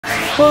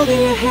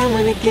Holding your hand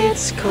when it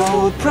gets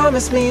cold.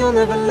 Promise me you'll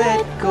never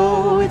let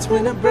go. It's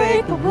winter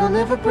break, but we'll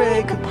never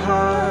break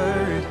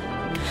apart.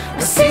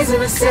 A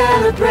season of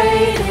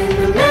celebrating,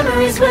 the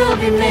memories we'll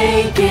be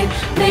making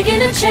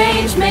a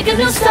change, make a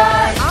new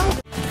start.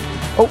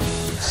 Oh,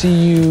 see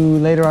you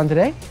later on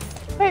today?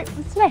 Wait,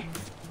 what's today?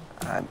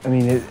 I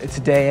mean, it's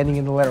a day ending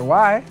in the letter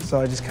Y, so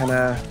I just kind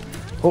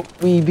of hope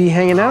we be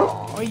hanging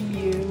out. Oh,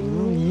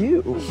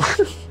 you.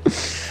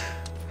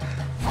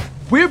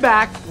 We're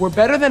back, we're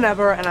better than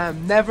ever, and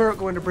I'm never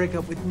going to break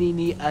up with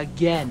Rini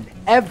again,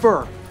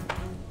 ever.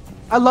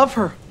 I love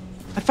her.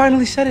 I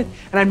finally said it,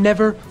 and I'm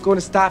never going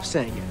to stop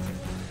saying it.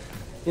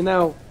 You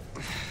know,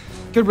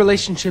 good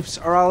relationships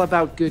are all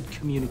about good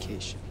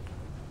communication.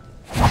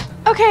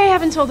 Okay, I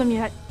haven't told him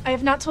yet. I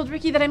have not told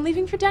Ricky that I'm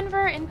leaving for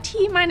Denver in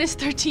T-minus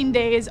 13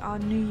 days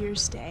on New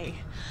Year's Day.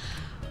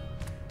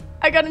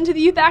 I got into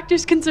the Youth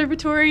Actors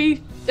Conservatory,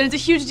 and it's a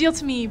huge deal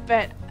to me,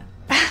 but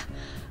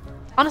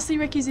honestly,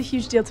 Ricky's a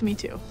huge deal to me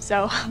too.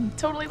 So I'm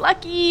totally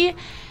lucky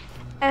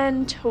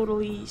and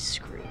totally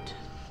screwed.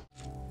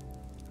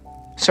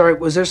 Sorry,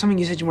 was there something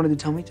you said you wanted to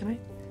tell me tonight?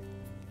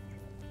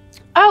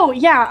 Oh,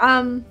 yeah,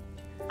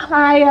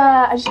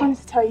 I just wanted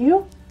to tell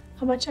you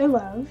how much I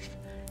love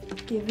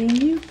giving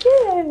you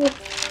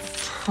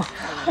gifts.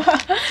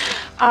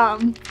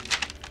 I'm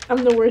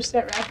the worst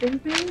at wrapping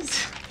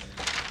things.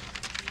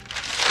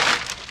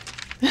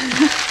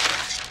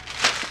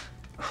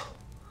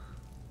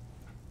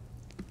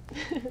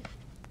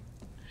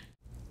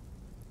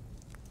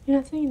 You're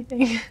not saying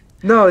anything.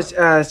 No, it's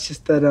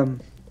just that,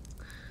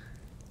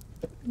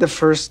 the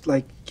first,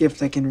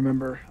 gift I can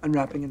remember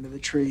unwrapping under the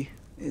tree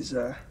is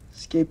a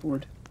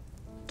skateboard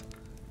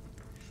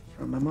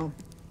from my mom.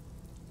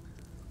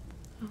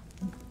 Oh.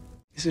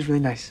 This is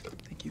really nice.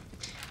 Thank you.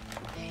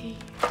 Hey,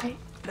 right?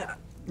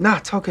 No,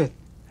 it's all good.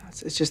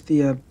 It's just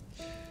the,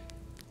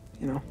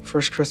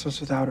 first Christmas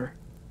without her.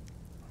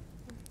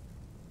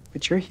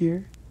 But you're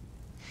here.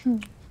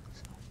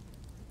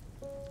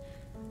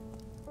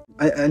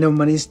 I know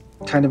money's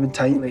kind of been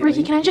tight lately.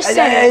 Ricky, can I just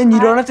say And you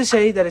don't have to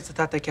say that it's the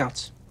thought that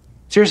counts.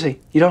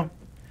 Seriously, you don't.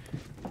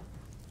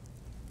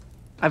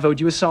 I've owed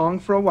you a song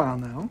for a while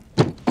now.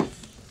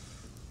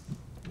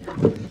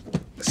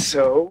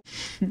 So...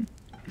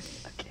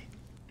 okay.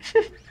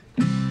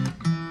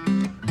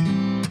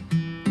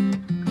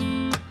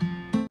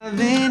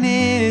 Loving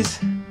is,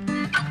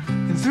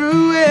 and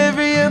through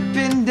every up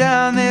and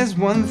down, there's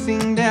one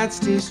thing that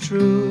stays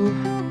true.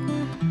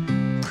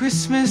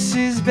 Christmas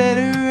is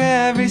better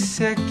every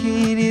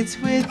second it's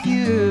with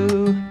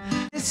you.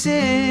 This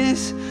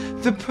is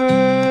the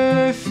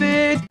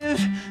perfect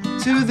gift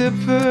to the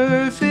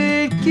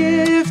perfect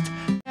gift.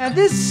 Now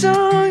this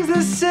song's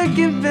the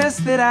second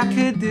best that I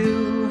could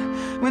do.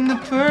 When the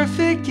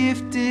perfect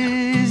gift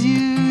is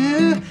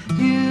you.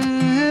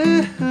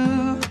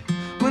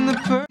 When the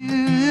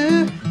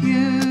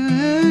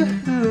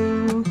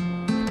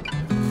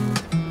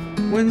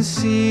When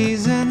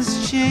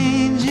seasons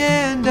change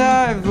and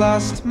I've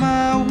lost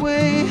my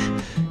way,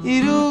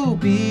 it'll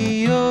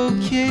be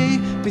okay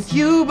with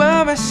you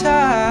by my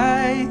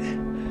side.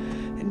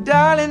 And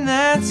darling,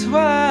 that's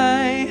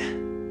why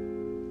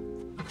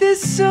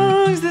this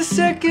song's the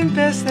second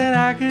best that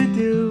I could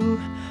do.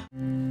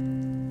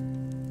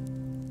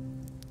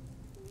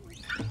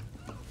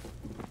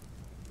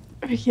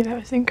 Ricky, that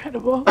was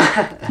incredible.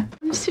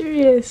 I'm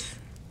serious.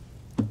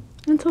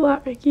 Meant a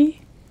lot,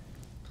 Ricky.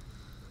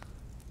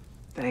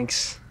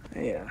 Thanks.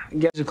 Yeah,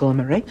 musical,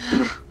 am I right?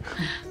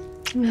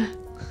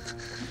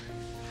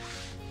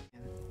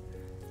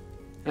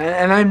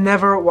 And I'm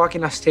never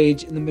walking off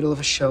stage in the middle of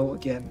a show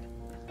again.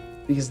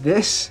 Because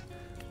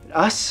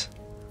us,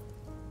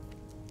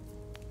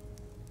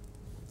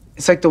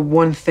 it's like the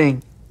one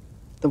thing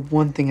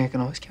I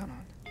can always count on.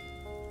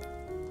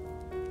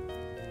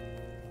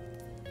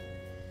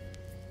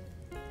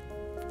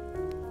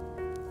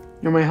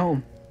 You're my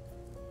home.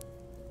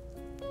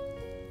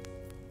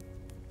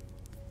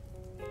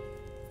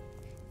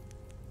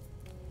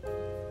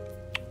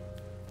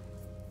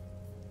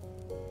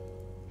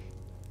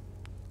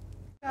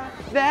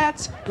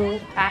 That's who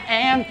I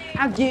am.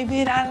 I'll give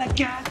it all I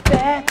got.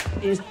 That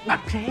is my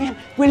plan.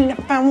 Will I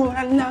find what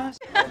I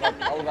lost?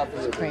 All about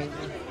this is crazy.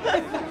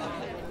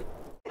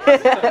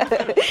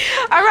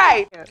 All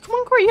right. Come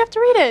on, Court, you have to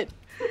read it.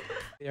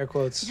 Air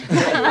quotes.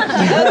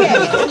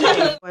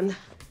 Okay.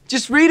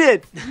 Just read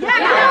it.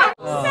 Yeah.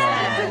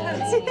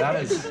 That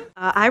is...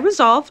 I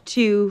resolve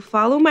to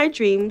follow my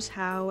dreams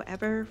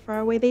however far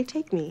away they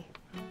take me.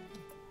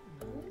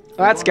 Well,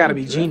 that's gotta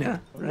be Gina,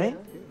 right?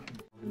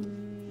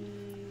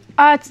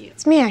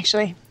 It's me,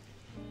 actually.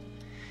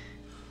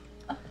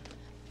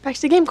 Back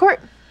to the game, Court.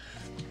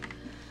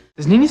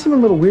 Does Nini seem a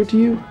little weird to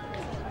you?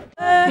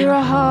 You're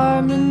a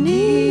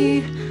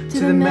harmony to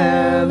the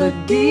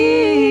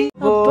melody, Boys,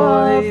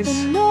 above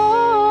the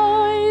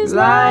noise,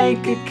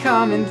 like a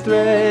common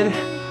thread.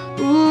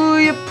 Ooh,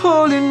 you're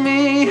pulling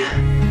me.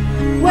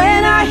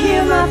 When I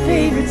hear my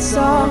favorite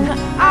song,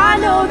 I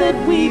know that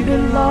we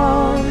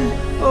belong.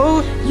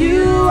 Oh,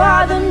 You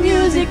are the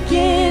music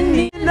in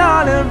me, and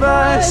all of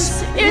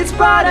us. it's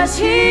brought us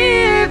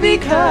here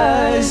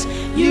because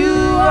you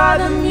are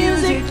the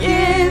music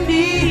in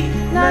me.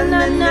 Na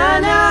na na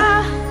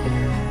na,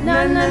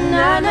 na na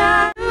na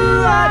na. You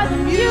are the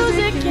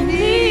music in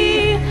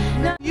me,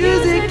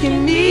 music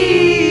in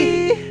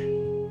me.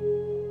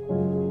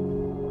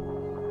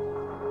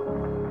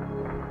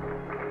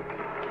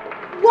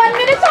 One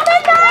minute till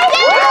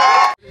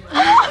midnight!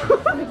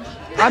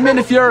 I'm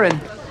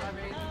interfering.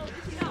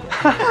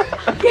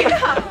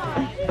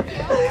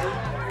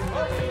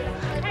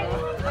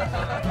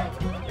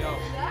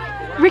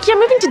 Ricky, I'm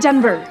moving to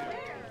Denver.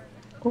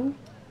 Oh.